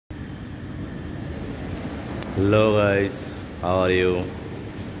Hello guys, how are you?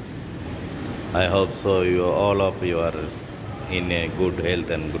 I hope so. All of you are in a good health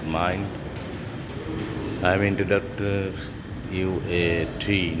and good mind. I'm introducing you a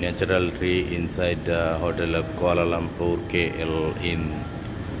tree, natural tree inside the hotel of Kuala Lumpur KL in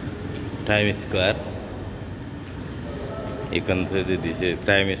Times Square. You can say that this is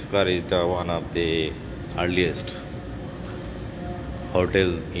Times Square is one of the earliest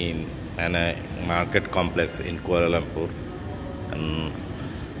hotel in a market complex in Kuala Lumpur, and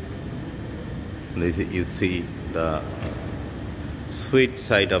you see the sweet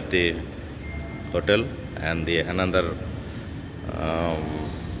side of the hotel, and the another um,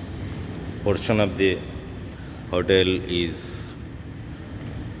 portion of the hotel is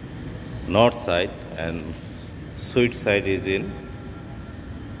north side, and sweet side is in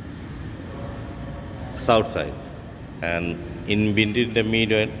south side, and in between the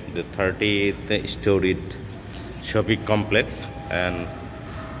middle the 30th storied shopping complex, and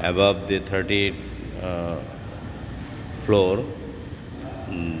above the 30th floor,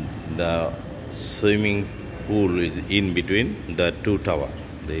 the swimming pool is in between the two towers.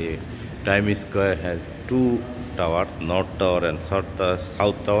 The Times Square has two towers, North Tower and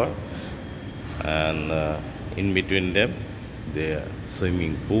South Tower, and in between them the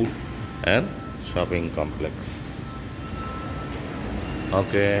swimming pool and shopping complex.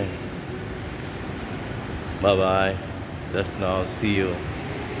 Okay, bye bye. Just now, see you.